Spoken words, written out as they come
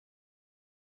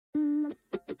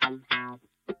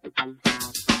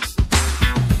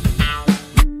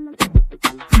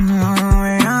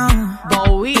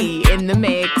Bowie in the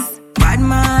mix. Bad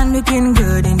man looking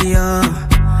good in the air.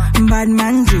 Bad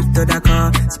man drip to the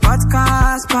car. Sports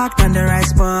cars parked on the right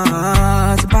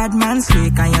spot. Bad man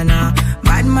slick and you know.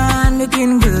 Bad man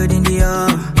looking good in the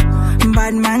air.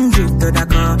 Bad man drip to the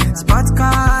car. Sports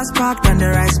cars parked on the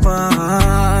right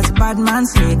spot. Bad man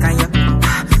slick and you.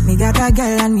 Me got a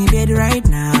girl on me bed right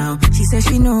now. She says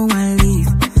she no one leave.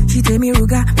 She tell me,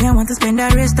 Ruga, me I want to spend the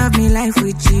rest of me life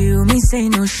with you. Me say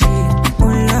no shit. Oh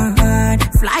Lord,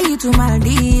 fly you to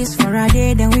Maldives for a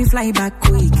day, then we fly back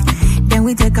quick. Then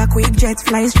we take a quick jet,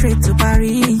 fly straight to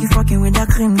Paris. You fucking with the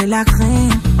creme de la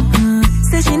creme.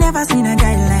 Say she never seen a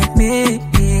guy like me.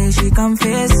 Yeah, she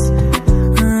confess.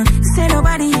 Say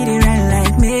nobody hit it right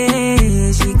like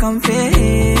me. She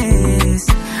confess.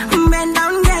 Bend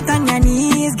down, get on your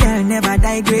knees, girl, never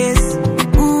digress.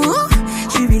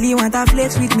 She really wanna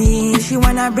flex with me. She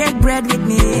wanna break bread with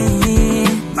me.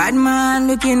 Bad man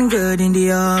looking good in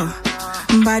the air.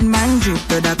 Bad man drip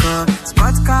to the car.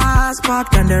 Sports cars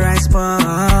parked on the right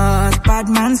spot. Bad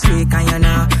man slick and you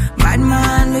know. Bad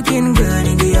man looking good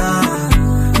in the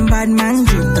air. Bad man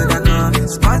drip to the car.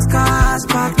 Sports cars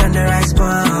parked on the right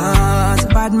spot.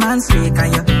 Bad man slick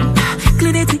and you.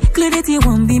 Clarity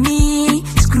won't be me.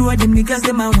 Screw all them niggas,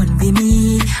 them I won't be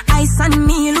me. Ice on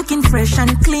me, looking fresh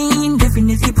and clean.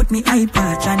 Definitely put me eye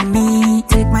patch on me.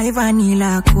 Take my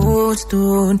vanilla cold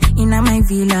stone in my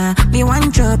villa. Me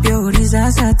one chop your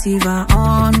Risa Sativa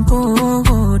on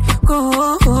cold.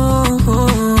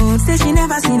 Say she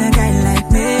never seen a guy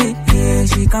like me. Yeah,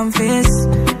 she confess.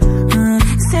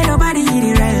 Say nobody hit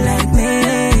it right like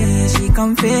me. She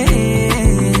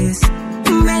confess.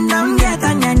 Bend down, get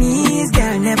on your knees,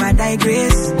 girl, never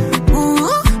digress.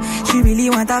 She really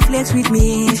wanna flex with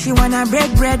me. She wanna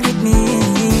break bread with me.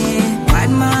 Bad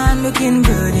man looking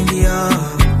good in the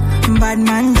air. Bad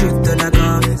man drip to the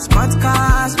car. Sports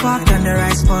cars parked on the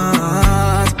right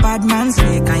spot. Bad man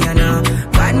slick and you know.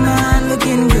 Bad man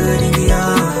looking good in the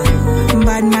air.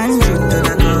 Bad man drip to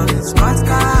the car. Sports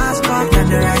cars parked on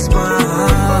the right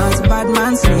spot. Bad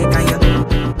man slick and you know.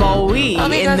 Bowie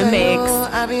in the mix.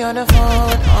 I be on the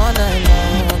phone all night long.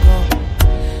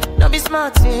 Don't be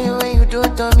smart when you do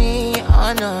it to me.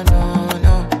 Oh no, no,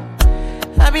 no.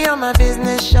 I be on my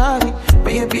business, shawty,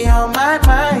 but you be on my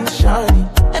mind, shawty.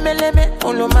 MLM,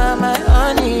 all of my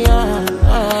honey,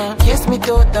 Kiss me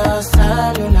to the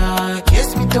cellular,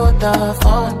 kiss me to the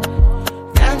phone.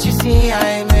 Can't you see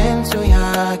I'm into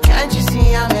ya? Can't you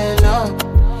see I'm in love?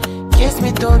 Kiss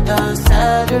me to the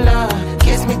cellular,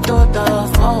 kiss me to the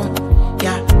phone.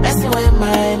 Yeah, messing with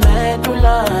my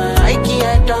medulla. I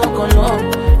can't talk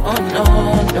alone. Oh no,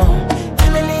 no.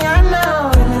 Emiliano,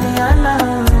 Emiliano,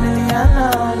 Emiliano,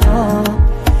 no.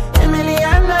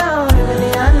 Emiliano,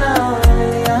 Emiliano,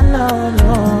 Emiliano,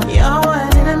 no. Yo,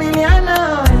 Emiliano,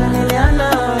 Emiliano,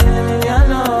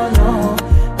 Emiliano, no.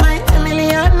 My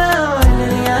Emiliano,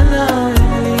 Emiliano,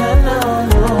 Emiliano,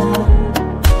 no.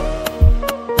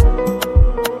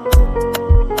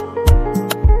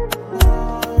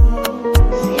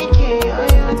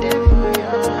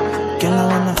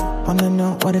 Wanna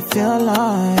know what it feel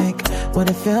like, what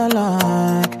it feel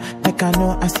like. Like I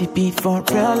know I see beat for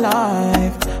real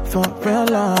life, for real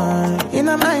life. In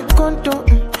my condo,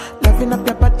 loving up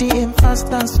your body in fast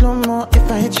and slow-mo.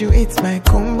 If I hit you, it's my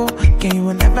combo. Can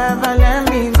you never ever let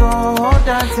me go?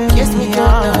 Dancing kiss me to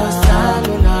the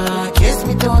cellular, kiss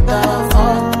me to the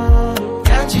phone.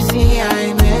 Can't you see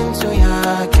I'm into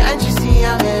ya? Can't you see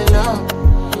I'm in love?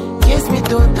 Kiss me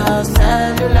to the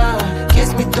cellular,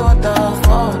 kiss me to the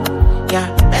phone. Yeah,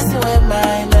 messing with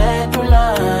my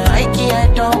medulla. I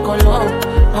can't talk alone.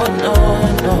 Oh no,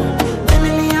 no.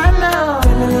 Emiliano,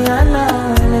 Emiliano,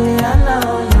 Emiliano,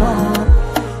 no.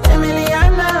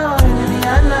 Emiliano,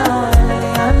 Emiliano,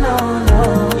 Emiliano, no.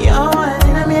 Yo,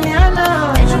 Emiliano,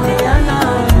 Emiliano,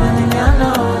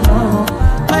 Emiliano, no.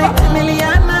 My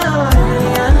Emiliano,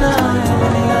 Emiliano,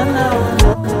 Emiliano, no.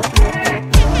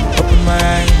 Open my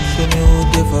eyes, show me who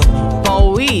they for me.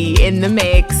 Bowie in the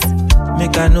mix.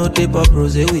 Make I no tape up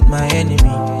rose with my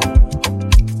enemy.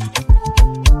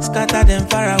 Scatter them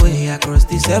far away across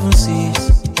the 7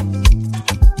 seas.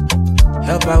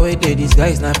 Help away there, this guy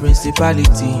is not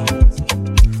principality.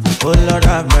 Oh Lord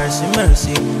have mercy,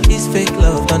 mercy. This fake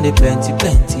love done the plenty,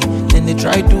 plenty. Then they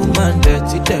try to man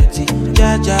dirty, dirty.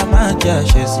 Ja, man, ja,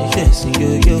 chessy, yo,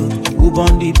 yo. Who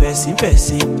born the person,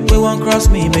 person? We won't cross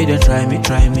me, made them try me,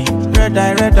 try me. Red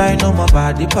eye, no more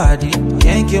body.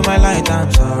 Can't kill my light,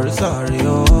 I'm sorry,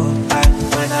 oh.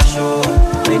 when I show.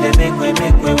 We dey make way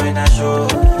when I show.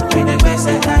 We dey best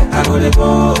at I go the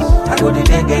pose. I go the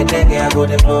dengue, I go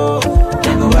the blow.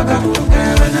 Then go back up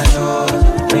when I show.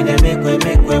 We dey make way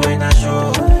when I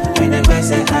show. We dey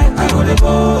best at I go the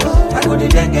pose. I go the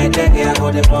dengue, I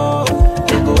go the blow.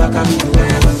 Then go back up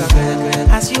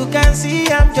As you can see,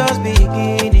 I'm just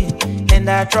beginning, and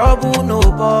I trouble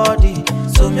nobody,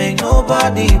 so make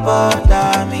nobody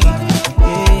bother me.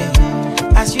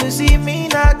 Yeah. As you see me,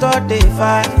 now God they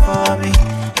fight for me.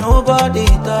 Nobody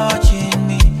touching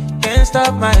me, can't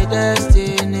stop my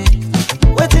destiny.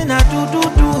 Waiting I do.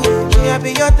 Yeah,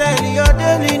 be your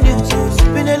daily news.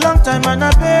 Been a long time and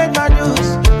I paid my dues.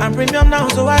 I'm premium now,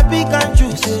 so I pick and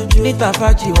choose. Nita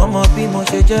Faji, one more be more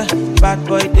shade. Bad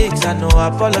boy dicks, I know I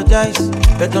apologize.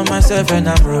 Bet on myself and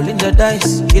I'm rolling the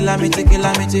dice. Kilometer,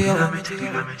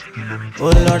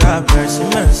 oh Lord have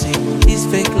mercy. This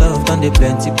fake love done they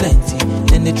plenty.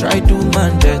 Then they try to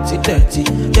man dirty.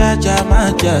 Ja,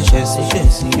 man, Chessy,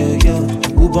 yo.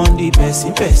 Who born the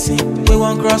Pessy? We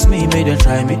won't cross me, made them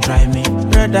try me.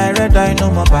 Red eye, no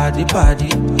more body.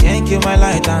 Can't kill my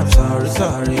light, I'm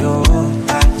sorry, oh.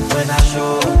 When I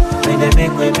show, when they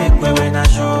make way when I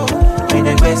show. When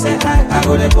they best I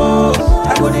go the pose.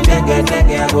 I go the dengue,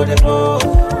 I go the blow.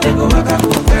 They go back up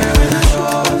when I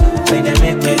show. When they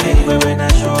make way when I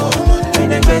show. When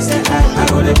they best I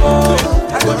go the pose.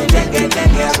 I go the dengue,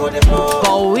 I go the blow.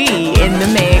 Bowie in the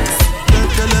mix.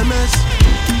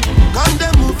 Come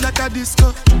they move like a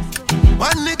disco.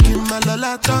 One nick in my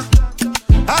lolata.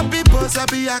 Happy pose,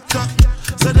 happy actor.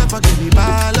 So never give me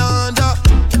ball under.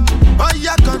 Oh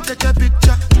yeah, come take a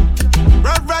picture.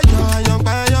 Right, you're young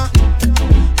fire.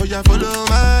 Oh yeah, follow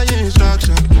my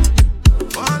instruction.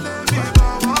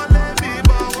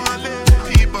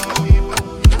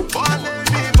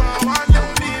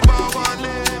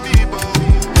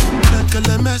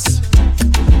 Mess.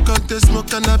 Can't they smoke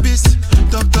cannabis?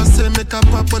 Doctor say make a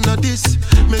pop on this.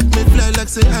 Make me fly like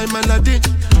say I'm Aladdin.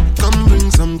 Come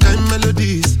bring some kind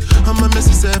melodies. I'm a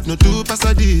messy self, no two pass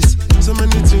this. So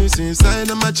many things inside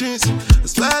of my jeans. I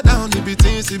swear down the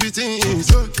beatings.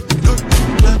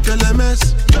 Like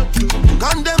LMS.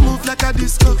 Come they move like a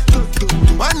disco.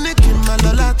 One nick in my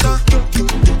lolata.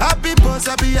 Happy pose,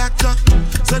 happy actor.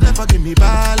 So never give me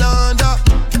ball under.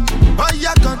 Oh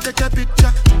yeah, can't take a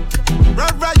picture.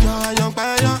 Right, you're young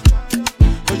fire.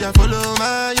 Oh yeah, follow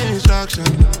my instruction.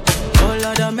 Oh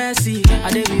Lord of mercy, I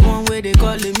dey be one way they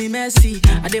calling me messy.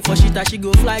 I dey for shit that she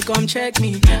go fly, come check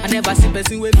me. I never see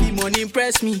person with fee money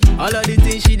impress me. All of the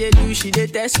things she dey do, she dey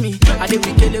test me. I dey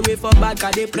be kill away for back,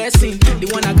 I dey pressing. The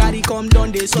one I carry come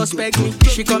down, they suspect me.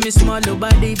 She call me small,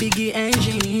 but they biggie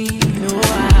engine. No,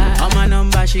 on my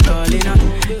number she calling up.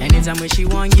 Anytime when she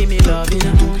want, give me love, you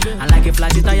know. And like a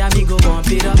flat tire, me go bump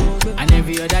it up. And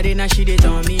every other day now she dey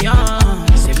turn me on.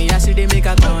 Say me as they make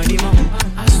a turn him up.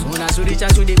 As soon as we reach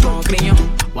out to the concrete.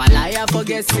 While I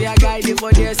forget, see a guy they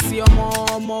for there, see your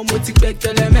mom, motivate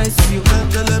LMS.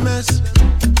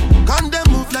 Come they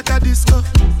move like a disco.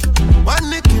 One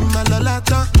nick in my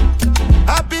lolata.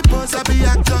 Happy pose, happy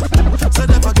actor. So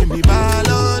never give me ball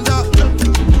under.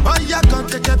 Oh yeah, come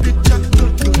take a picture.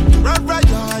 Right,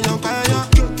 you're young fire.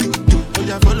 Oh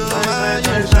yeah, follow my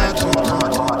instruction.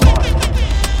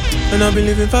 And I've been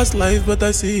living fast life, but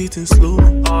I see it in slow.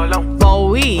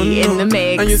 Bowie in the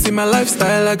mix. And you see my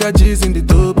lifestyle, I got G's in the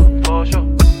double.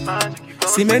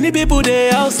 See many people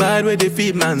there outside where they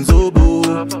feed man's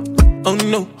oboe. Oh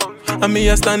no, and me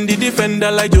I stand the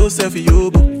defender like Joseph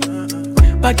Yobo.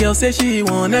 But girl say she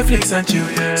want Netflix and chill,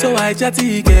 yeah. So I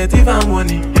chatty get even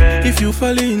money, yeah. If you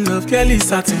fall in love, Kelly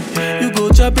satin, yeah. You go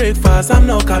to breakfast, I'm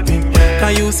not capping, yeah.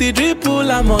 Can you see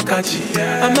dripple, I'm not catching,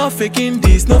 yeah. I'm not faking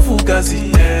this, no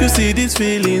fugazi, yeah. You see these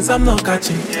feelings, I'm not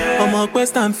catching, yeah. I'm a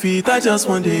quest and feet, I just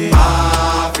want it.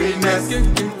 Happiness.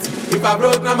 If I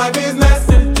broke, now my business.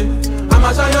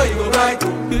 I'ma show you go right.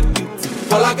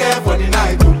 All I care for the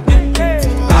night.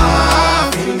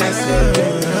 Happiness.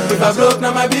 If I broke,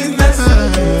 now my business.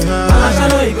 I'ma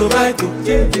show you go right.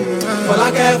 All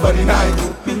I care for the night.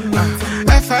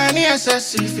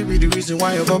 F-I-N-E-S-S-E, if it be the reason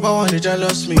why your baba wanna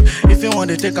jealous me. If you want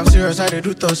to take I'm serious, I they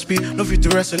do top speed. No fit to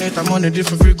resonate, I'm on a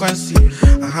different frequency.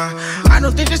 I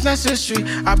don't think it's necessary.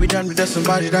 I be done with that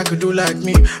somebody that could do like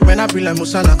me. When I be like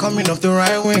Musala coming off the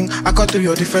right wing, I cut through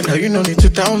your defender, you no need to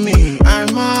tell me.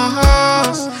 I'm a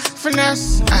horse,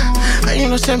 finesse. And you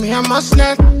know send me, I'm a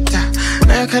snap.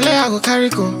 Now you can lay, I go carry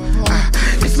go.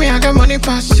 If me I got money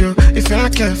past you, if you're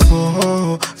not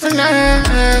careful,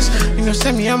 finesse. You know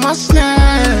send me, I'm a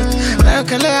snap. Now you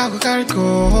can lay, I go carry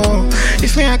go.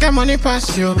 If me I got money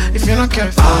past you, if you're not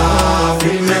careful,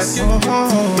 finesse.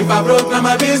 If I broke, now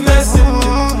my business.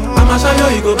 I'm I'ma show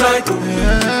you, you go bright,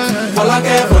 oh. All I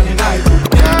care for the night, oh.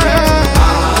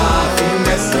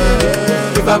 Happiness.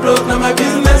 If I broke, now my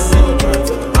business.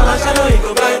 I'ma show you, you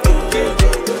go bright,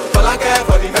 oh. All I care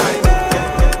for the night,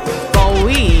 oh.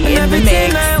 Bowie in the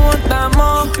mix. I want that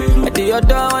more. I do your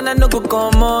door and I no go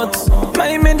come out.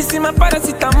 My medicine, my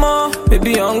paracetamol.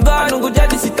 Baby on God, no go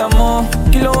jadi sitamo.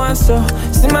 Kilo one so,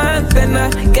 see my antenna,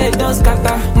 get done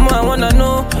scatter. More I wanna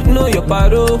know your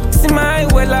paro. See my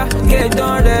wella, get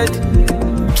done red.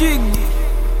 Jig.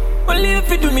 Only if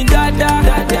you do me da da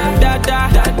da da da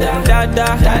da da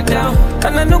da da da.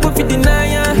 And I no go fit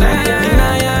deny ya.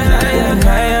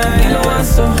 Kilo one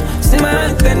so, see my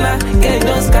antenna, get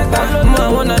done scatter. More I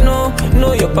wanna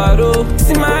know your paro.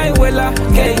 See my wella,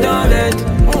 get done red.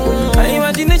 My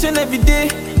imagination every day.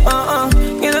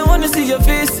 Girl, I wanna see your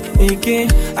face again.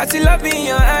 I see love in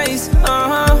your eyes.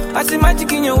 I see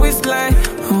magic in your waistline.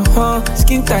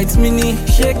 Skin tight, mini,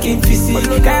 shaking physique.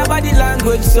 Got your body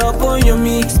language, so on your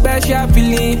me. Special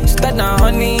feeling, start now,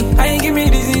 honey. I ain't give me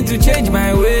reason to change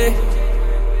my way.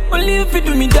 Only if you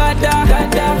do me da da da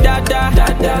da da da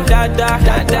da da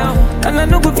da da. And I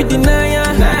no go fit deny ya.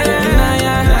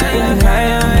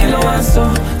 Kilo one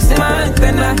so, see my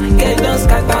antenna, get done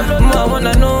scatter. More I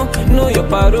wanna know your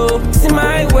paro. See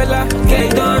my wella,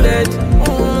 get done red.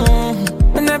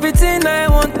 And everything I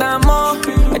want and more.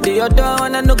 I do your door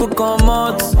and I no go come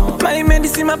out. My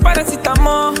medicine, my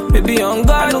paracetamol. Baby on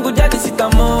God, I no go jadi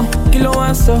sitamo. Kilo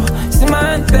one so, see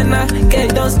my antenna,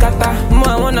 get done scatter. More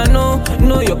I wanna know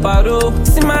your paro.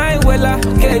 See my wella,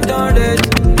 get done red.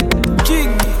 Jig.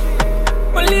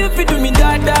 Only if you do me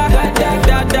da da da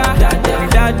da da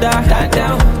da da da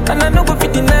da. And I no go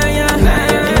fit deny ya.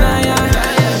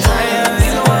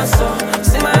 Kilo one so,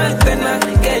 see my antenna,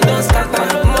 get done scatter.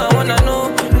 More I wanna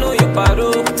know your paro.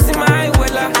 See my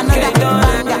wella, get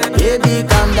done red. Baby,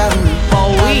 calm down.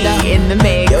 Bowie in the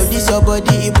mix. Yo, this your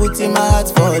body, it puts in my heart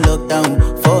for lockdown,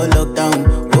 oh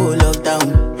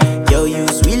lockdown. Yo, you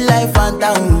sweet life,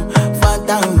 phantom.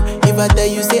 If I tell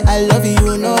you say I love you,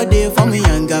 you know they for me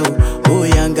young girl, oh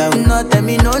young girl. No tell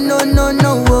me no, oh oh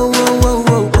oh oh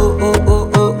oh oh oh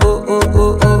oh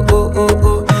oh oh oh oh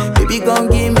oh. Baby, come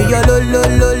give me your lo, oh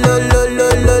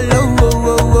oh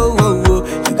oh oh oh.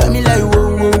 You got me like whoa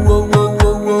whoa whoa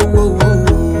whoa whoa whoa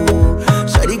whoa.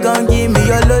 Shawty, come give me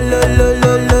your lo,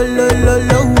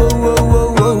 oh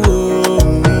oh oh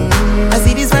oh. I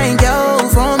see this fine girl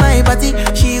from my party,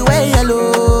 she wear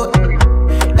yellow.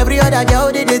 Every other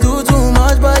girl they do too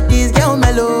much, but this girl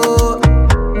mellow.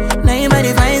 Now in my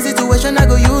divine situation, I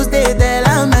go use they tell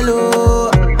I'm mellow.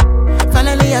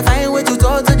 Finally I find way to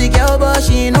talk to the girl, but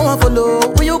she ain't no one follow.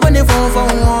 Who you gonna phone for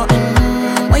one?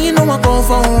 When you know I come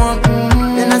for one,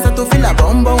 then I start to feel a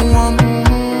bum bum one.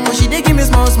 But she dey give me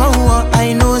small one.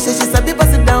 I know say she sabi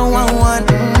pass it down one.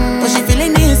 But she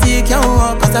feeling insecure,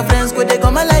 cause her friends go they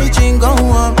come my light ring go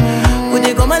on. Go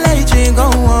they come my light ring go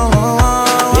on.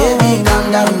 Baby,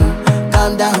 calm down.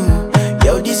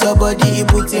 Yo, this your body, it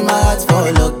puts in my heart for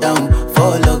lockdown,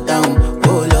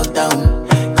 oh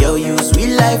lockdown. Yo, you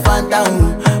sweet life,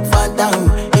 phantom.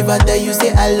 If I tell you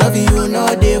say I love you, you know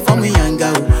they for me young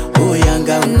girl, oh young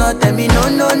girl. No tell me no, oh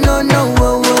oh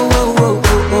oh oh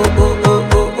oh oh oh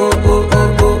oh oh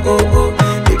oh oh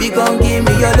oh. Baby, come give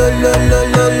me your lo, oh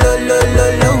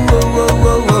oh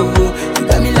oh oh. You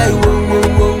got me like whoa whoa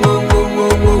whoa whoa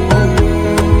whoa whoa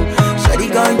whoa. Shawty,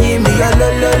 come give me your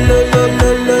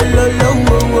lo.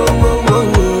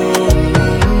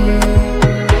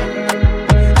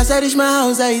 As I reach my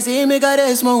house, I see me got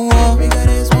a small wall.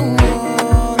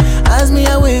 As me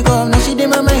I wake up, now she did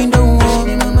my mind don't walk.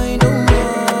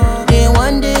 Day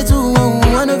one, day two,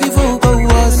 one of you folk go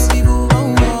was.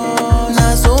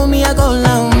 Now so me I go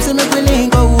down, see me willing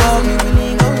go up.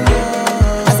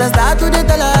 As I start to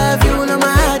the life, you know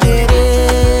my heart it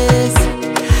is.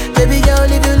 Baby girl,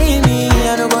 if you leave me,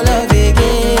 I don't go love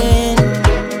again.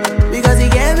 Because you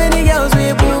get many girls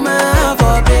we put my heart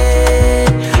for bed.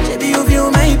 Baby, you feel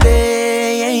my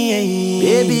pain.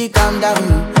 Baby, calm down.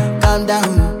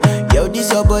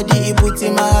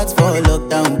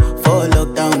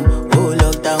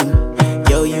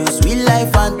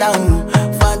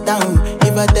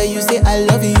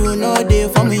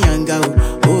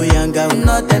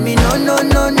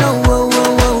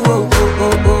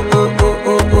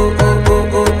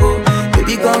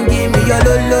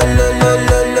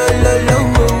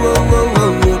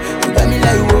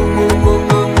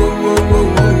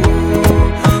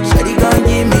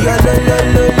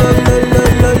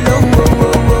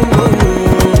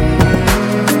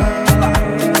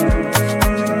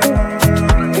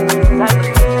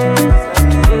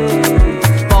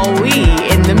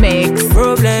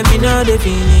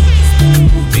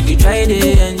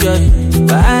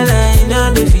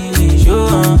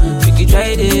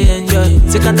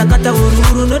 kata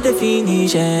uru no the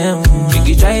finish. Make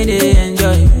you try to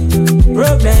enjoy.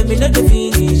 Problem is not the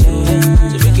finish. So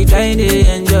make you try to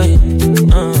enjoy.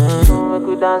 Make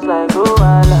you dance like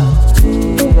Luala,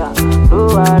 yeah,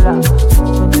 Luala.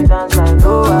 Make you dance like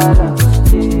Luala,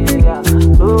 yeah,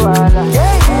 Luala.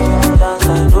 Make you dance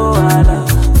like Luala,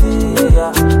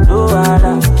 yeah,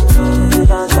 Luala. Make you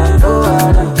dance like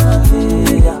Luala,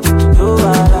 yeah,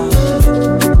 Luala.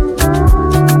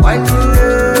 Why do you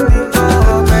love me?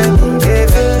 Oh, baby,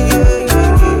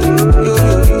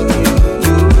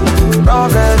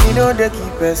 problem, you know they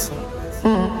keep person.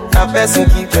 A person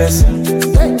keep person.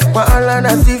 But all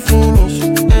I see finish.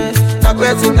 A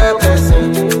person that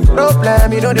person.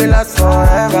 Problem, you know they last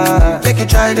forever. Make you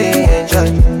try to enjoy.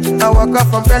 I walk up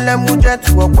from Belemuja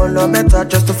to Apollo Meta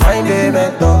just to find a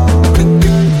mentor.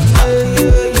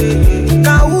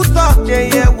 Now who talk they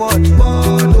hear what?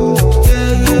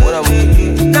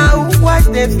 Now who watch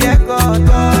they fear God?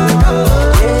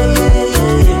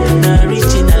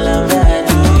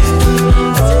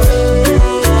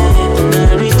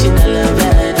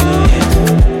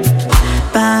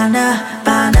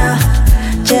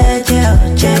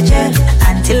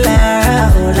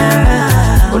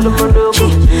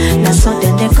 Now so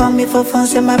then they call me for fun,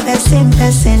 say my person.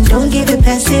 Don't give it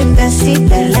person,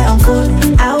 belle uncle.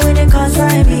 How will they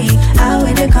consign me? How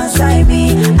will they consign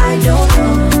me? I don't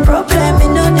know. Problem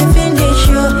in no the finish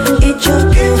you. It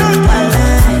choke you.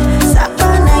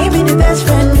 Sapana, you be the best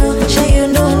friend, no. Sure you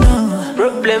don't know.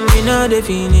 Problem in no the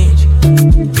finish.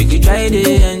 Make you try to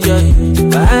enjoy.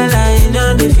 Bala in no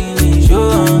the finish.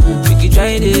 Make you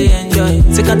try to enjoy.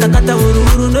 Say kata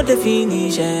uru no the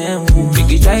finish. Make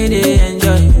you try to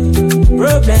enjoy.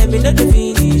 Problem in no the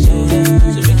finish. So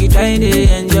make you try to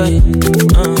enjoy.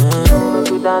 Make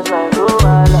you dance like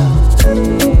Luala,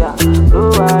 yeah,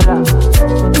 Luala.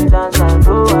 Make you dance like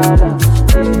Luala,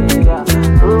 yeah,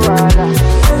 Luala.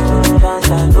 Make you dance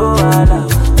like Luala,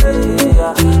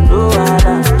 yeah,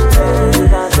 Luala. Make you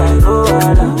dance like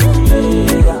Luala,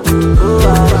 yeah,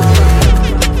 Luala.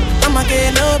 I'ma get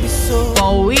no be so.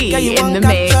 Bowie in the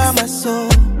mix. My soul.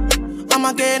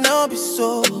 I'ma get no be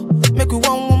so. Make you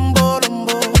one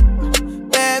bolombo.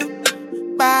 Beru,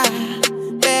 bye.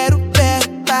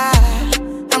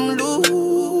 I'm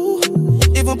loose.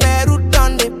 Even Peru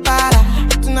done the para.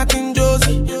 Tonight in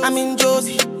Josie, I'm in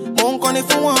Josie. Won't call it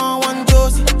for one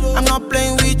Josie. I'm not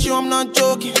playing with you, I'm not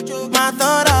joking. My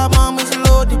thought of mom is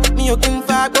loaded. Me, you can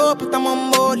fuck up, but I'm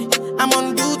on molly. I'm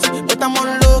on duty, but I'm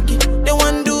on low-key. They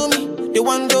want do me, they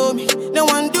want do me. They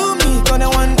want do me, cause they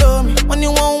want do me. When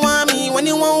you won't want me, when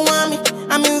you won't want me.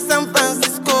 I'm in San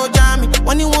Francisco, Jammy.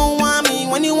 When you won't want me,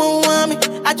 when you won't want me.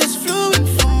 I just flew in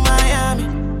from Miami.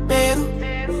 Peru,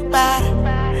 para.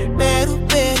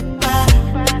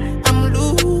 I'm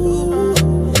loose.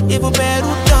 Even Peru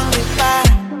done me para.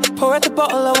 Pour out the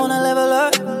bottle, I wanna level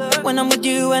up. When I'm with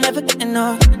you, I never get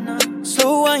enough.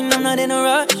 Slow wine, I'm not in a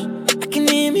rush. I can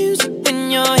hear music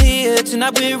when you're here.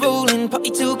 Tonight we're rolling,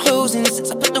 party till closing.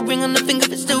 Since I put the ring on the finger,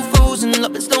 it's still frozen.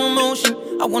 Love in slow motion,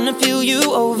 I wanna feel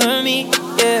you over me,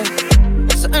 yeah.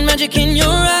 Certain magic in your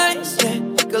eyes, yeah.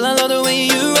 Girl, I love the way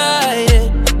you ride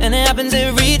it. And it happens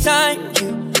every time you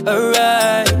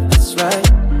arrive, that's right.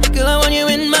 Girl, I want you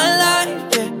in my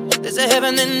life, yeah. There's a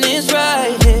heaven and it's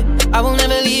right here. I will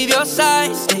never leave your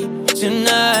side, stay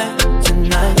tonight.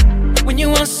 When you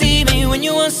won't see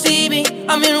me,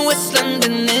 I'm in West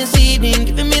London this evening.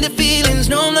 Giving me the feelings,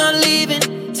 no I'm not leaving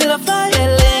till I fly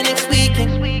LA next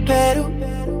weekend. Peru,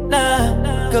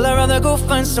 nah, girl I'd rather go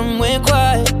find somewhere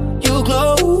quiet. You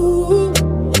glow,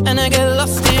 and I get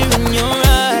lost here in your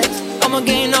eyes. I'ma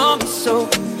gain on me so,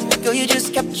 girl you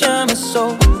just capture my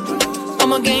soul.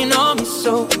 I'ma gain on me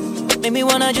so, make me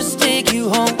wanna just take you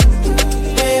home.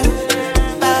 Peru,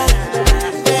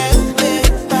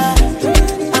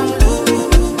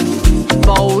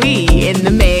 Bowie in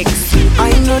the mix.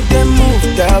 I know they move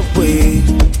that way.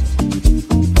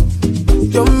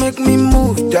 Don't make me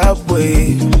move that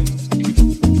way.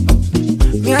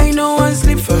 Me, I know one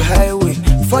sleep for highway.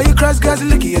 Before you cross, guys,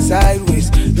 look at your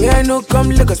sideways. Me, I know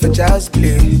come look us for child's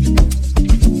play.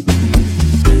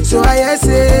 So I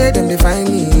say, them they find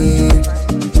me.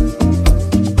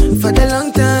 For the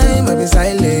long time, I've been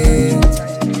silent.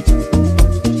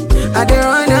 I dey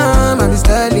run am, I be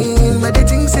styling. But they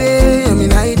think say I'm in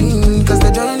hiding, cause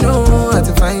they don't know how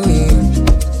to find me.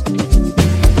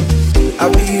 I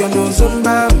be on no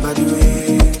Zumba, by the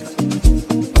way.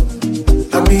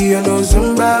 I be on no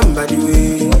Zumba, by the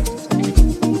way.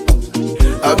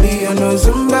 I be on no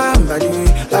Zumba, by the way.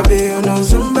 I be on no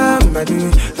Zumba, by the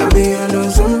way. I be on no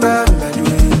Zumba, by the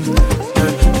way.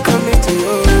 Coming to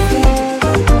you.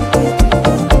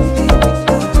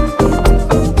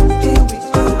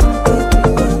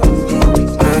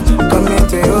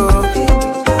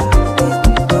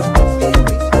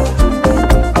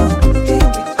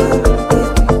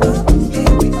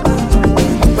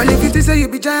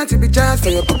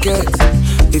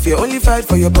 fight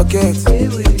for your pocket.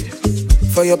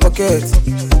 For your pocket.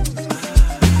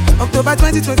 October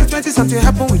 2020, something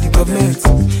happened with the government.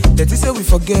 That is say we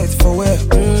forget for where?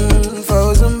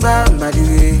 For Zimbabwe, by the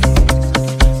way.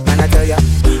 And I tell ya,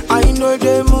 I know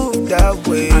they move that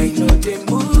way. I know they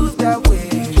move that way.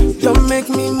 Don't make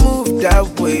me move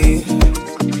that way.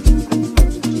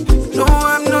 No,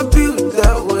 I'm not built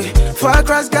that way. Far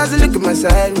across guys, look at my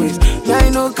sideways. Yeah, I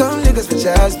know come niggas for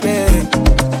child's play.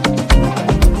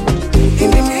 In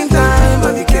the meantime,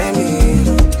 I became me.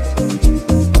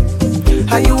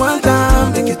 How you want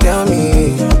time, make you tell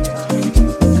me.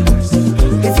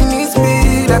 If you need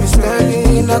speed, I be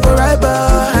spelling. I go right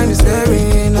behind the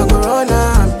steering. I go run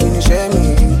up, finish me.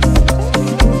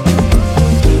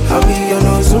 I'll be on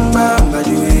no Zumba, by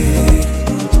the way.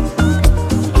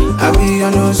 I'll be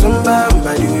on no Zumba,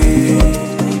 by the way.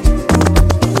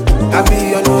 I'll be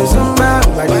on no Zumba,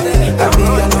 by the way. I'll be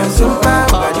on no Zumba,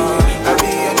 by the way. I'll be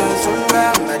on no Zumba,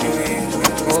 by the way.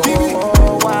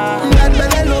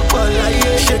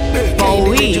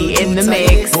 We in the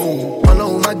mix.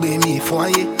 Ọlọ́run má gbé mi fún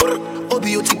ayé.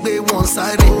 Obi ó ti gbé wọn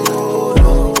sáré.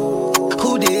 Who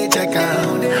dey check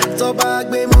am? Tó bá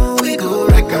gbé mú we go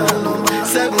wreck am.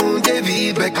 7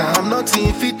 David Beckham,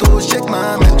 nothing fit to shake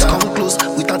my mental. Come close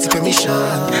without permission.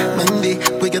 Monday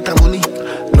we get the money.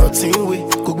 Nothing we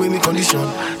could give me condition.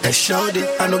 And shout it,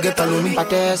 I no get alone me.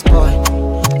 Baddest boy,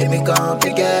 let me go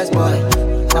biggest boy.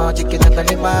 Now chicken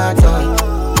up in my toy.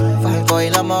 Fine boy,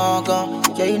 I'm all gone.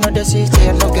 Yeah, you know the city,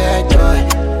 I no get joy.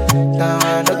 Now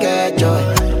I no get joy.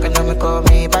 Can you call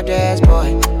me baddest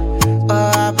boy?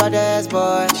 Oh, baddest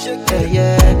boy. Yeah,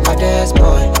 yeah, baddest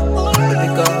boy. Let me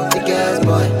go biggest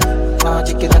boy. Now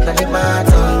chicken up in my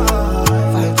toy.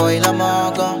 Fine boy, I'm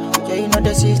all gone. Yeah, you know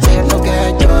the city, I no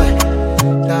get joy.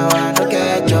 Now I no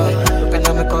get joy. Can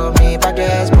you call me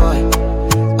baddest boy?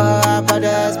 Oh,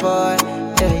 baddest boy.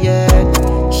 Yeah,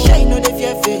 yeah. Sure, you know the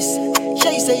fear face.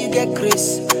 Sure, you say you get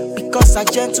grace. Because I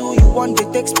gentle, you want to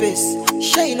take space.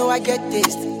 Sure, you know I get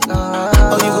this.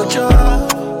 Oh, you go chop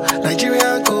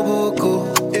Nigerian Koboko.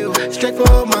 Straight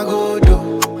for my godo.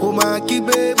 Oh, my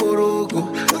kibe borogo.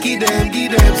 Give them.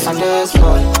 Baddest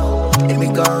boy, let me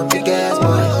go biggest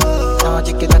boy. Now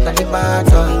chicken up in my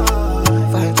toy.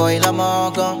 Fine boy, I'm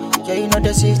all gone. Yeah, you know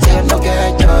the system, no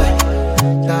get joy.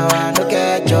 Now I no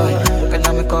get joy.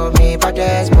 Can you call me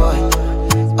baddest boy?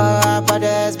 Oh,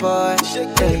 baddest boy.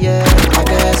 Yeah, yeah,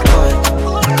 baddest boy.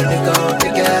 Let me go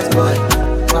biggest boy.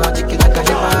 Now chicken up in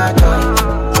my toy.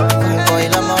 Fine boy,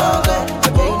 I'm all gone.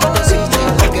 Yeah, you know the system,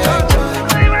 no get joy.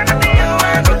 Now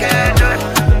I no get joy.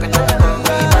 Can you call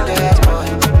me baddest boy?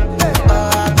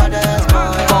 Oh, baddest boy.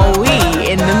 We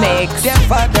in the mix. Dear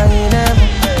Father in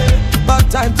heaven, about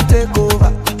time to take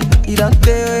over. You don't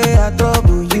stay away, I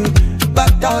trouble you.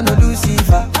 Back down to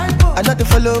Lucifer. I not to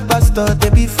follow pastor, they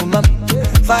be for mom.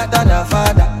 Father na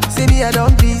father, see me I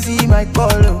don't busy my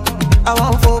call. I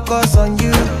won't focus on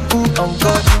you, on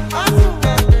God.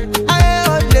 I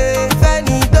only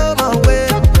fanny do my way,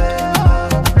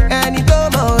 and it do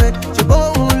my way. You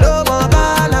won't love my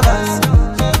Barnabas.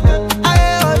 I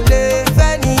only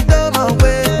fanny do my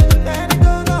way,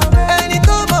 and it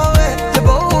do my way. You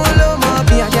won't love my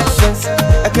be I get sense,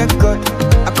 I get God,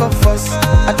 I come first,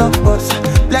 I don't boss.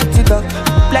 Plenty talk,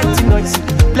 plenty noise,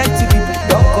 plenty people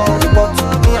don't call the boss.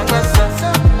 Me I get sense,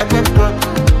 I get God,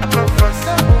 I come first,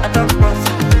 I don't boss.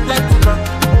 Plenty talk,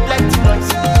 plenty noise,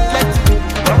 plenty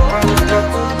people don't call the boss.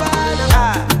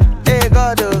 Ah, hey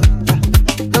God,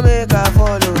 don't make her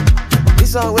follow.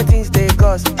 This one waiting stay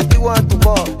cause I still want to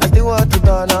ball, I still want to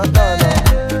turn on.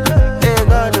 Hey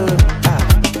God,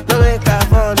 don't make her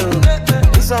follow.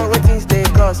 This one waiting stay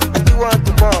cause I still want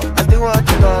to ball, I still want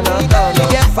to turn on.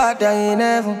 Yeah, Father in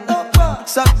heaven.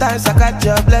 Sometimes I catch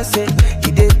your blessing.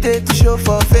 He did take to show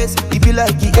for face. He be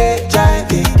like he HIV.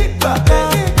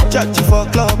 Church for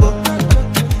club,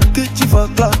 kitchen for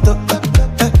club,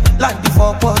 land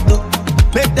for photo.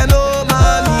 Make them know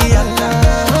mommy and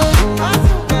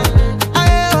I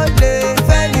only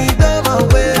fanny do my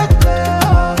way,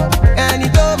 and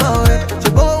it do my way.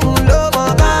 You won't love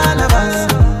my Barnabas.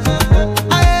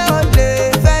 I only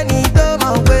fanny do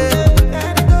my way,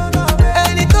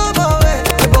 and it do my way.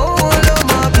 You won't love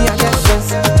my be I get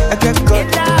sense, I get God,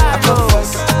 I come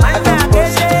first, I don't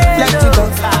boss. Plenty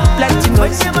talk, plenty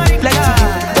noise, plenty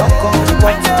people don't come.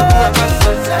 Want to be a get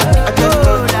sense, I get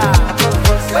God, I come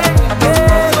first.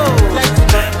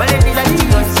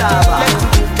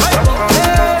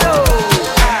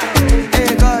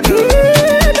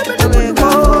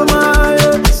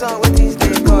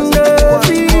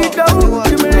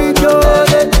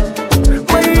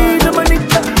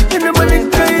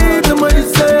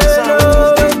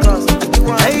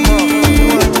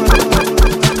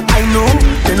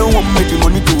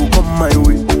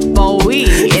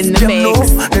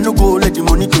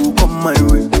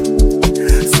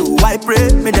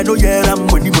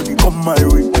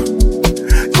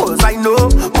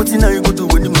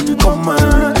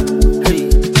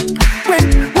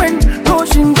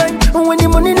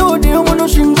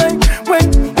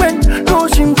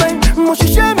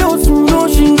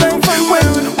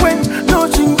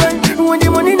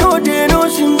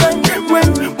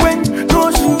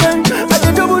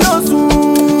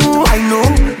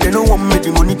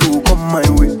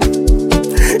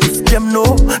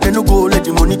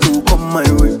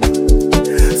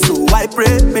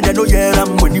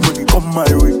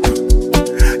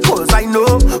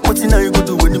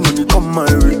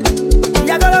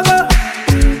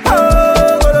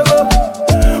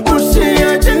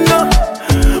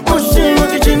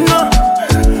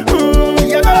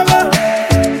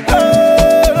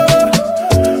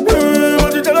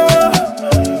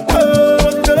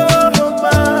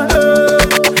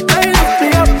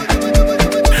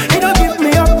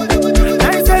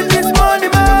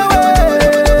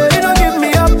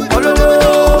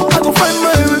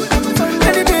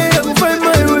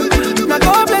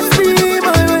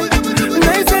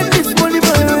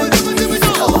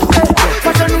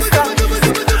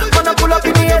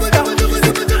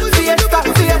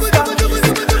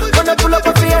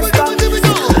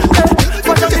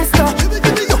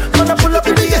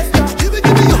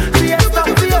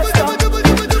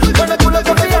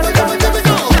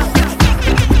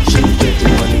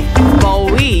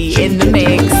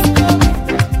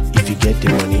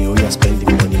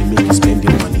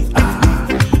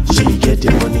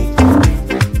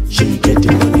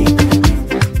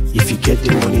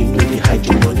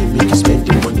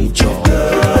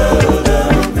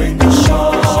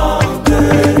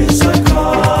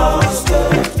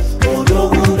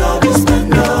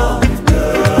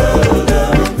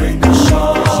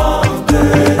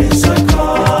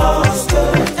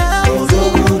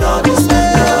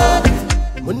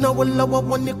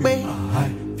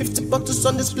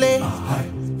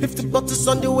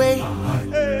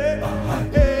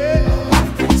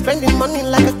 spending money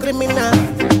like a criminal.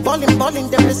 Balling,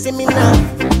 them they see me now.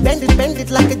 Bend it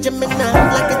like a Gemini,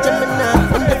 I'm the criminal.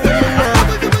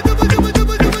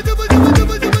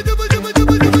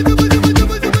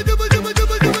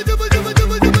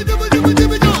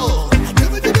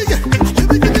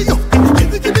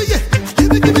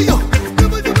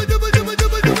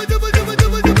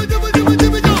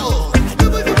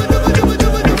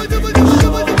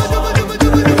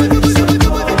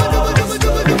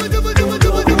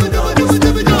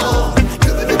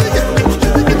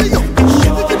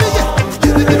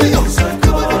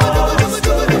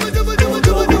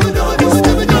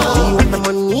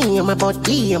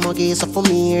 So for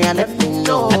me, I let me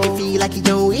know. I can feel like you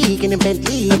don't weak in the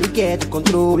Bentley. We get the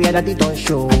control, yeah, that they don't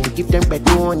show. Give them bed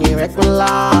on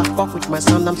irregular. Fuck with my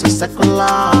son, I'm so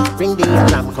secular. Bring the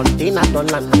alarm, container don't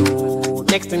land.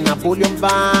 Next thing I pull your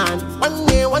van. One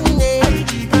day,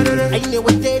 I know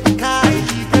what they car.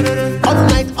 All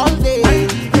night, all day.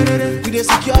 We dey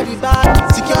secure the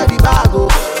bag, oh.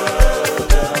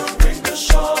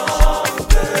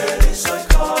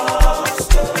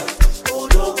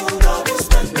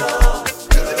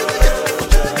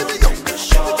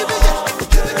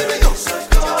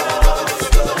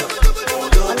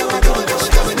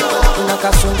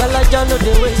 No,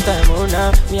 they waste time, oh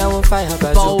nah. Me, I won't fire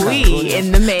back. Bowie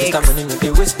in the mix. Mr. Money, no,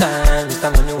 they waste time.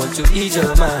 Mr. Money, want to ease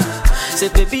your mind. Say,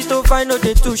 baby, don't find no,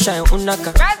 they too shine,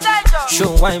 unaka.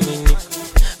 Show why me,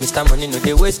 Mr. Money, no,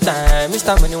 they waste time.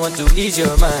 Mr. Money, want to ease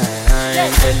your mind.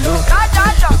 Hello,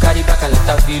 you carry back a lot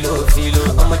of filo.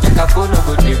 I'ma check a phone, no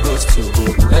go, they ghost you.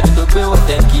 Ready to pay what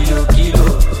 10 kilo.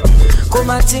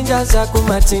 Kumatingaza,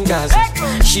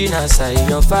 she nasa in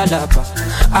your falapa.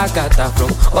 Agata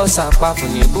from Osapa,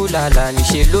 Funi Bulala,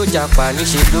 Nishi Lojapa.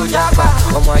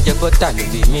 Omo Ajabota,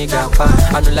 Lubi Migapa.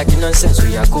 I don't like nonsense,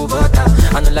 we are Kubota.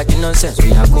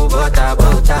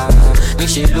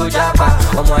 Nishi Lojapa,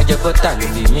 Omo Ajabota,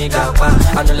 Lubi Migapa.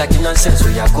 I don't like nonsense,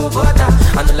 we are Kubota.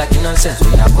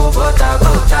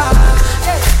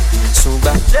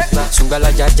 Sunga la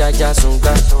ja sunga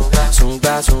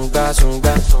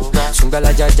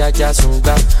la ja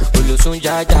sunga olo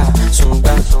sunga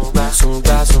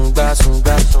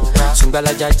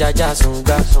la ja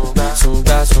sunga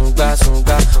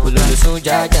olo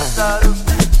sunga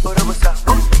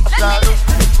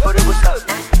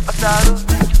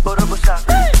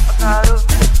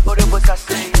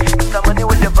Mr. Money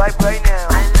with the vibe right now.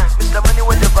 Mr. Money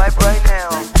with the vibe right now.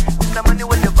 Mr. Money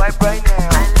with the vibe right now.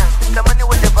 Mr. Money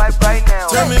with the vibe right now.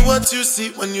 Tell me what you see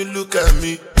when you look at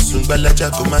me. Sungbalaja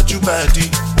go my body.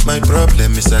 My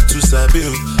problem is I too sabi.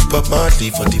 Pop Marley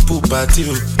for the pool party.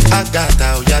 I got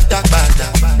out, ya da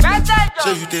bada.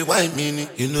 So you dey wine me,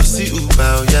 you know see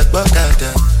Uber, ya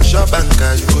gbokada. Shop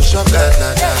banka, you go shop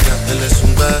gada. Ele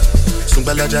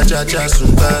Sungbalaja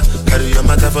Sungba. Carry your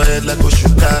matter for head like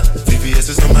Oshuka. VVS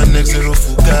is on my neck, zero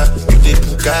fuga. You dey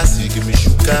Bugatti, give me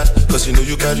sugar. Cause you know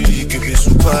you carry, you give me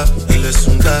super. Ele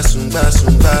Sunga.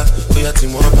 Oya ti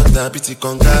mo pata biti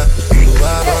konga.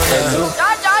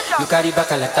 You carry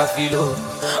back a lot of filo.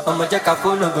 I'ma check a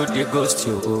phone, no go they ghost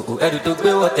you. Edu to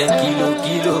pay what 10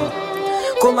 kilo.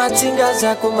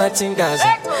 Kumatingaza,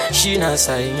 she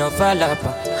nasa in your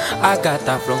falapa.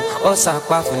 Agata from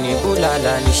Osaka, Funi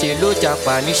Bulala, Nishi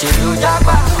Lojapa.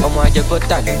 Omo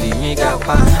Ajabota, Lubi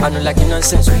Migapa. I don't like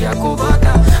nonsense, we are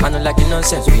Kubota.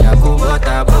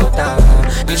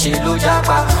 Nishi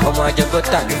Lojapa, Omo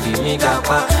Ajabota, Lubi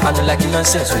Migapa. I don't like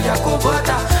nonsense, we are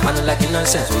Kubota.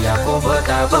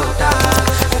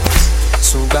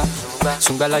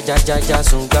 Sunga la ja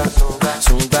sunga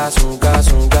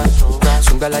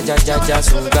la ja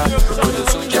sunga olo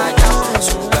sunga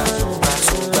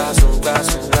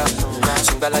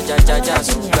la ja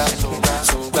sunga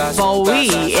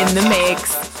Bowie in the mix.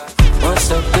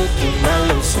 What's up baking my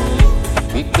lotion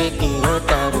we baking your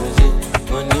rose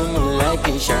when you move like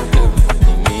a shadow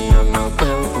me I'm not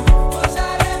well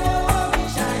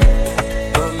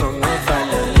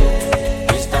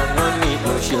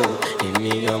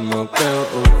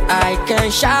I can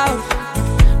shout,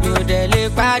 you dele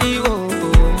party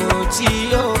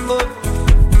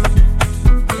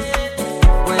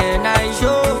when I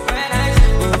show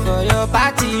for your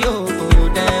party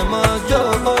them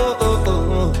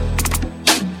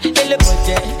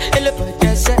ele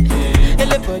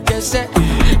budget set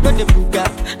no the buga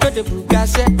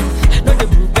set no the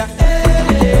buga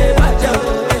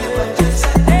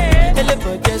ele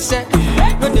budget set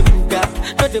no the buga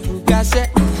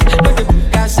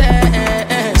set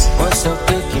what's up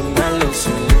taking my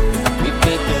lesson we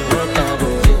taking what I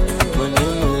was when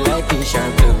you move like a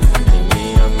shadow me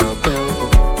I'm not well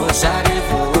what's out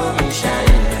for me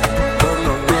shine come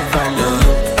on me follow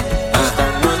Mr.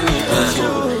 Money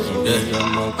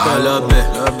love it,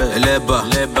 eleba,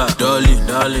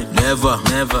 darling, never,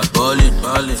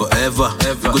 ballin', forever.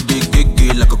 You go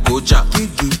dig like a coacha,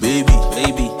 baby,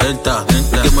 enter.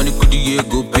 Get money, could you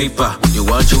go paper? You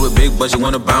want you a big, but you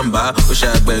want a bamba. Oh, she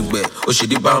beg, oh, she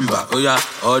di bamba. Oh, yeah,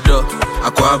 order,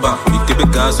 aquaba. You keep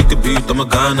it gas, you keep it, I'm a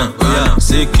Ghana. Oh, yeah,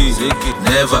 sick it,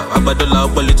 never. I'm about to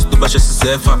love, but it's too much, it's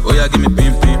safer. Oh, yeah, give me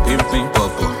pim,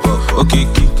 pop. Okay,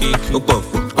 oh, pop.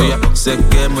 Oh, yeah,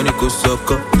 second money, go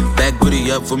sucker. Back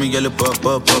booty up for me, yellow pop.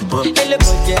 Elle est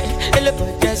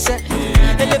bonne,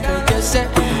 c'est.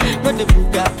 No de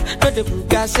buga,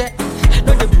 c'est.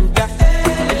 No de buga.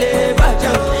 Elle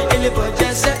est bonne,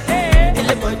 c'est.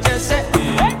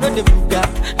 No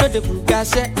de buga,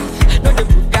 c'est. No de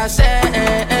buga, c'est.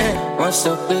 One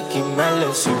so quick, mal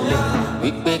soulé.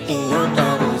 We baking on the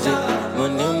rosé. Mon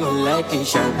name like it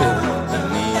champagne.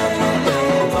 Me and my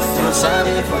baby, I'm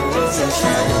sorry for this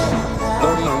shadow.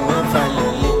 Oh, mama, follow.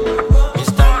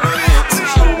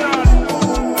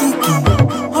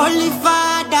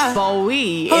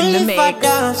 Bowie in the mix.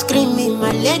 Father, screaming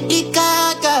my Lady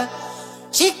Gaga.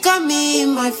 She got me in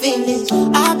my feelings.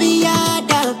 I'll be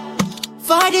Adam.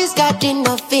 Father's got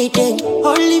enough feeding.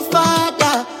 Holy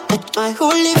Father, my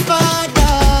Holy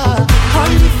Father.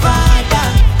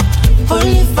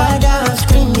 Holy Father,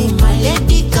 screaming my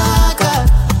Lady Gaga.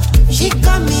 She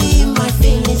got me in my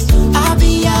feelings. I'll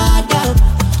be Adam.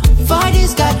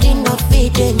 Father's got enough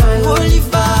feeding. My Holy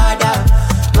Father,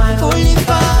 my Holy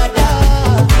Father.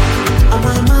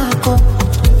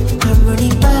 I'm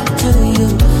running back to you.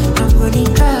 I'm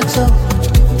running back, so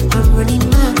I'm running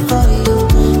mad for you.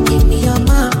 Give me your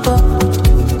map,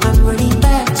 I'm running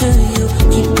back to you.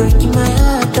 Keep breaking my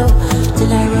heart,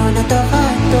 till I run out of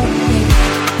heart,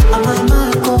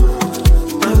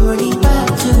 I'm running back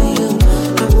to you.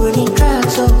 I'm running back,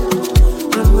 so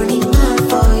I'm running mad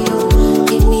for you.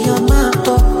 Give me your map,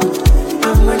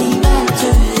 I'm running back to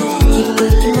you. Keep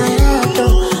breaking my heart, till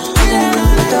I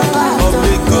run out of heart.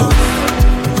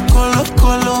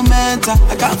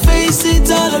 I can't face it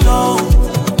all alone.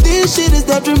 This shit is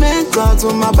detrimental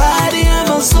to my body and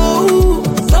my soul.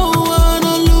 Don't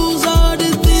wanna lose all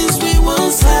the things we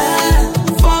once had.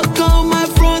 Fuck on my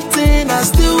front end, I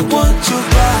still want you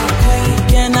back. Hey,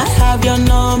 can I have your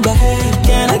number? Hey,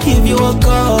 can I give you a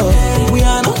call? We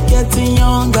are not getting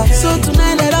younger, so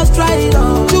tonight let us try it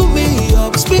on. Chew me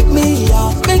up, spit me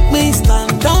out, make me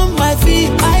stand on my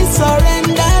feet. I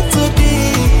surrender to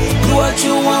thee. Do what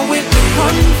you want with me.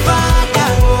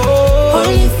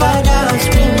 Holy Father, I'm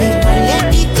screaming my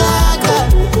Lady Gaga.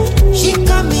 She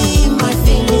got me in my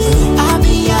feelings. I'll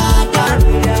be Adam.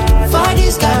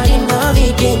 Father's got enough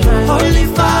eating. My Holy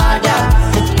Father,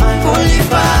 my Holy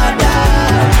Father.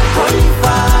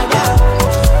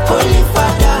 Holy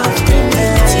Father, I'm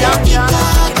screaming my Lady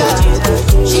Gaga.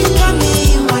 She got me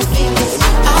in my feelings.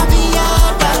 I'll be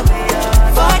Adam.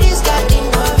 Father's got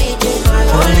enough eating. My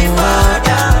Holy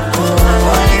Father, my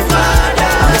Holy Father.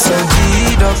 I'm so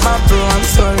deed of my bro, I'm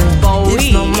sorry.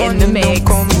 Bowie no in the mix.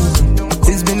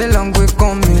 It's been a long way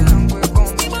coming.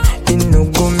 It no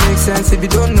go make sense if you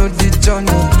don't know the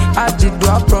journey. I did do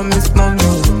I promise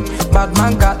mommy. Bad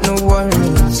man got no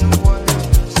worries.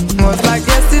 Was like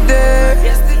yesterday.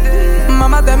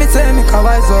 Mama tell me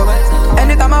wise up.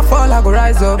 Anytime I fall I go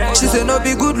rise up. She say no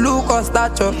be good look or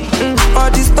stature. All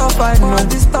this stuff I know.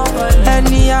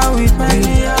 Anyhow with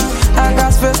me. I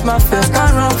got face my face,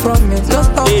 can't run from it. No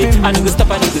stopping me. I need to stop,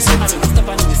 I need to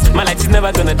set. My light is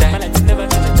never gonna die.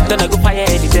 Gonna go fire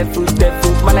any devil.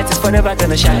 My light is forever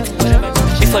gonna shine.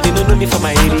 Before they don't know me from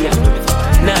my area.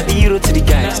 Now I be hero to the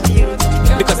guys.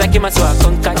 Because I came out so I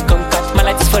conquered. My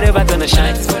light is forever gonna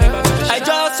shine. I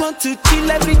just want to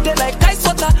chill every day like ice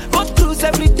water. Go cruise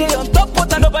every day on top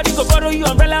water. Nobody go borrow you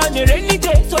umbrella on a rainy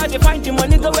day. So I dey find the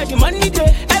money, go where the money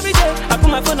day. Every day I put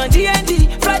my phone on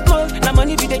DND. Flight mode, now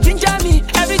money be the ginger me.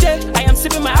 Every day I am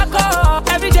sipping my alcohol.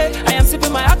 Every day I am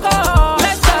sipping my alcohol.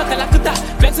 Let's talk Kalakuta,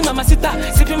 flexing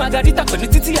mamacita, sipping margarita,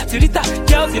 Titi Atirita.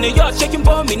 Girls in a yacht shaking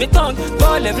bomb in a tongue.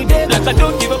 Ball every day like I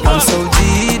don't give a fuck. I'm so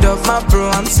deed of my bro,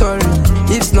 I'm sorry.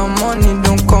 If no money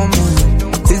don't come in.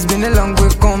 It's been a long way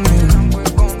coming.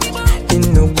 It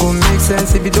no go make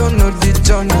sense if you don't know the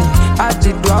journey. I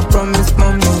did do I promise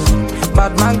mommy.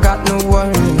 Bad man got no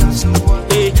worries.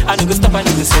 Hey, I don't go stop, I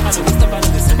need to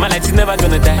set. My light is never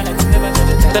gonna die.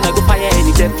 Gonna go fire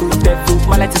any devil.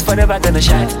 My light is forever gonna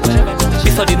shine.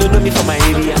 Before they don't know me from my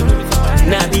area.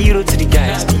 Now I be hero to the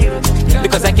guys.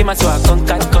 Because I came out so I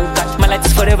conquered. My light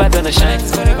is forever gonna shine.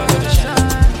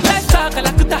 Let's talk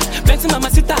Kalakuta, flexing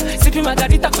mamacita, sipping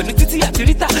margarita, Titi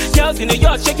Atirita. Girls in a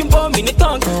yacht shaking bomb in a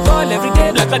tongue. Ball every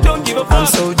day like I don't give a fuck. I'm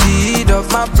so deed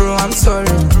of my bro, I'm sorry.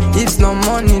 If no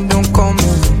money don't come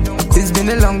in. It's It's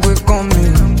been a long way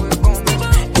coming.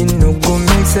 It no go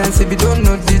make sense if you don't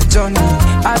know the journey.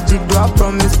 I did do I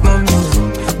promise mommy,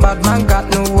 bad man got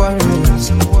no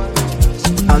worries.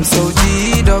 I'm so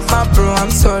deed of my bro, I'm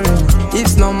sorry.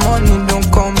 If no money don't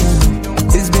come in.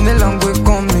 It's been a long way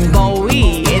coming.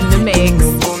 Bowie in the mix. It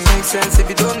no go make sense if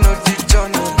you don't know the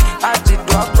journey. I did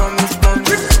do I promise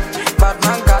mommy, bad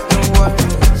man got no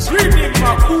worries.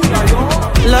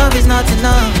 Love is not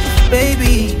enough,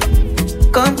 baby.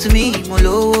 Come to me,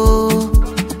 Molo.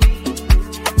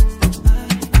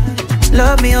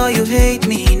 Love me or you hate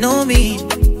me, know me.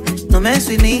 No mess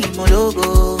with me,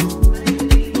 Mologo.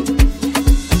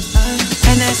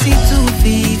 NSC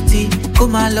 250,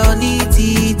 come along,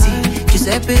 titi.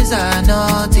 Giuseppe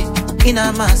Zanotti, in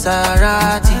a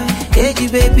Maserati. Hey,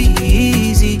 baby,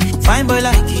 easy. Fine boy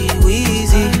like you,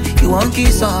 easy. You won't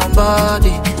kiss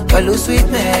somebody, follow sweet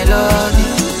melody.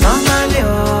 Normally,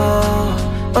 oh,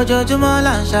 ojoojúmọ́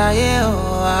là ń ṣayé,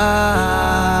 oh,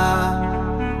 ah.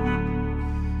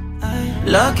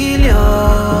 Luckily,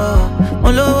 oh, mo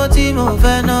lówó tí mo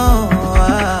fẹ́ náà,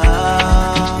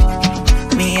 ah.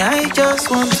 Me, I just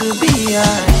want to be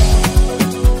high,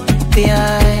 be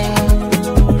high,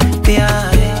 be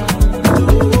high.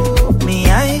 Me,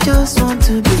 I just want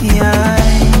to be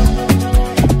high,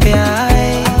 be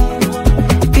high,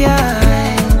 be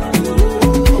high.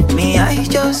 Me, I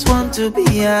just want to be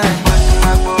high.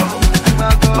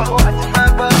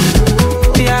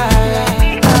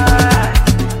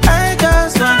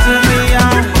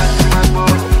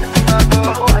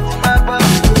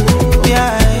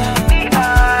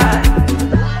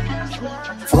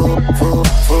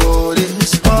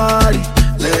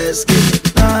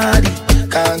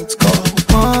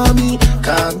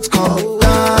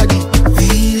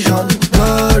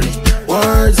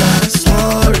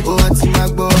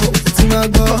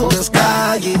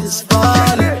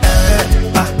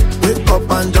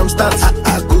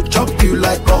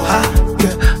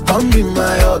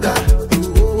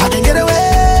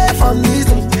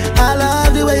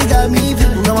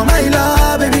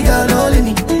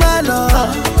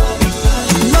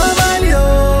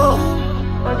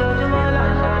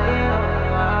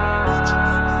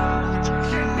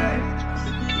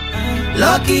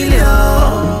 Luckily,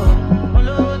 oh,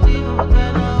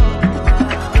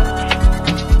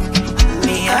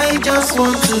 me, I just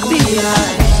want to be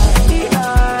high,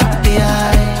 be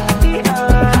high,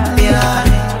 be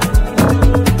high.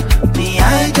 Me,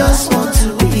 I just want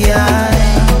to be high,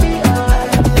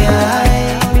 be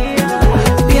high,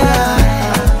 be high.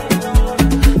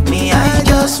 Me, I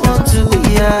just want to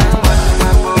be high.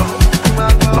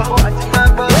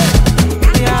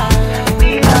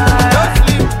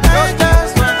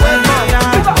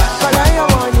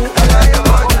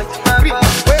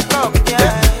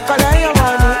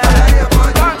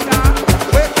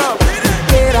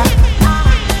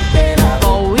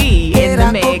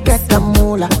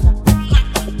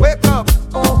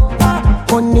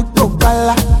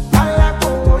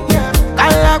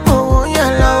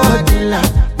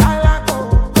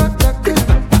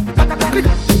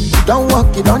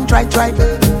 Try.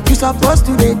 You supposed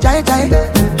to be jai.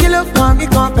 Kilo come, me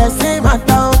come, person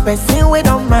matter, person we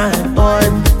don't mind. Boy,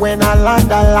 when I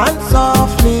land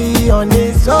softly on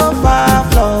the sofa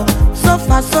floor. So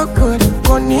far so good,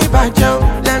 koni bajo.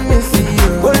 Let me see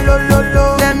you, oh lo lo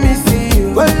lo. Let me see you,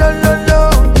 oh lo lo lo.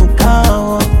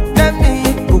 Bukao, let me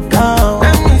bukao.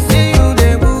 Let me see you,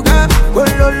 de buka, oh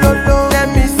lo lo lo. Let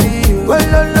me see you, oh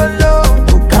lo lo lo.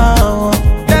 Bukao,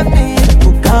 let me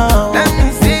bukao. Let me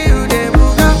see you, de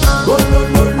buka, oh lo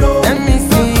lo lo. Let me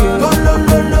see you, oh lo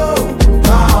lo lo.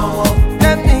 Bukao,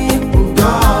 let me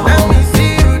bukao. Let me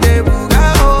see you, de buka,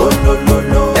 oh lo lo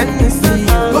lo. Let me see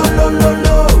you, oh lo lo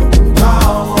lo.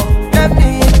 Let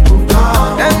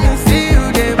me see you,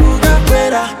 de buga.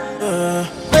 Wera,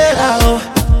 oh,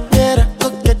 yeah, go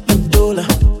get the dollar.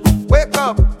 Wake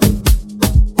up.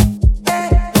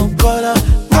 Oh,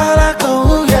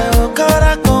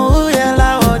 cora con yeah, la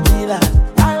odila.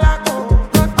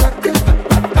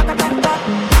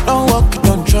 Don't walk,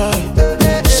 don't try.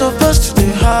 Supposed to be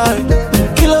high.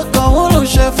 Kilo con uno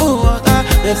chef water.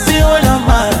 They feel when I'm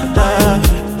mad.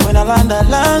 When I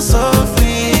land so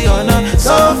free on a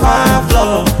sofa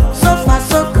floor. So far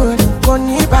so good,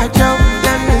 koni bajo.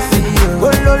 Let me see you,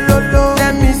 oh lo lo lo.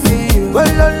 Let me see you, oh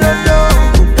lo lo lo.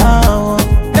 Bukao,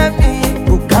 let me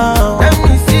bukao. Let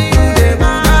me see you, de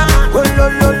buka, oh lo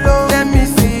lo lo. Let me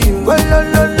see you, oh lo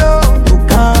lo lo.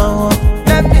 Bukao,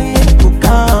 let me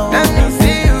bukao. Let me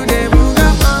see you, de buka,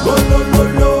 oh lo lo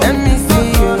lo. Let me see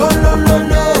you, oh lo lo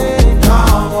lo.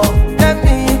 Bukao, let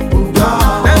me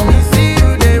bukao. Let me see you,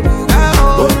 de buka,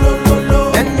 oh lo lo lo.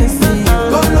 Let me see you,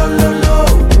 oh lo lo lo.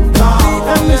 Bukao,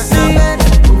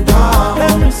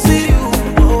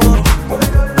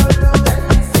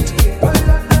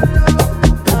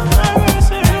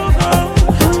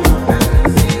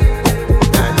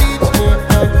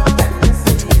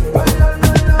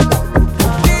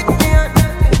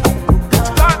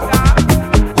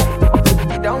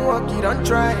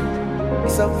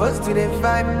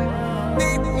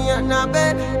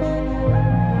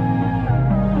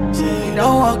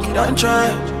 you don't try.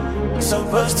 You're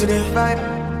supposed to the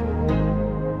vibe.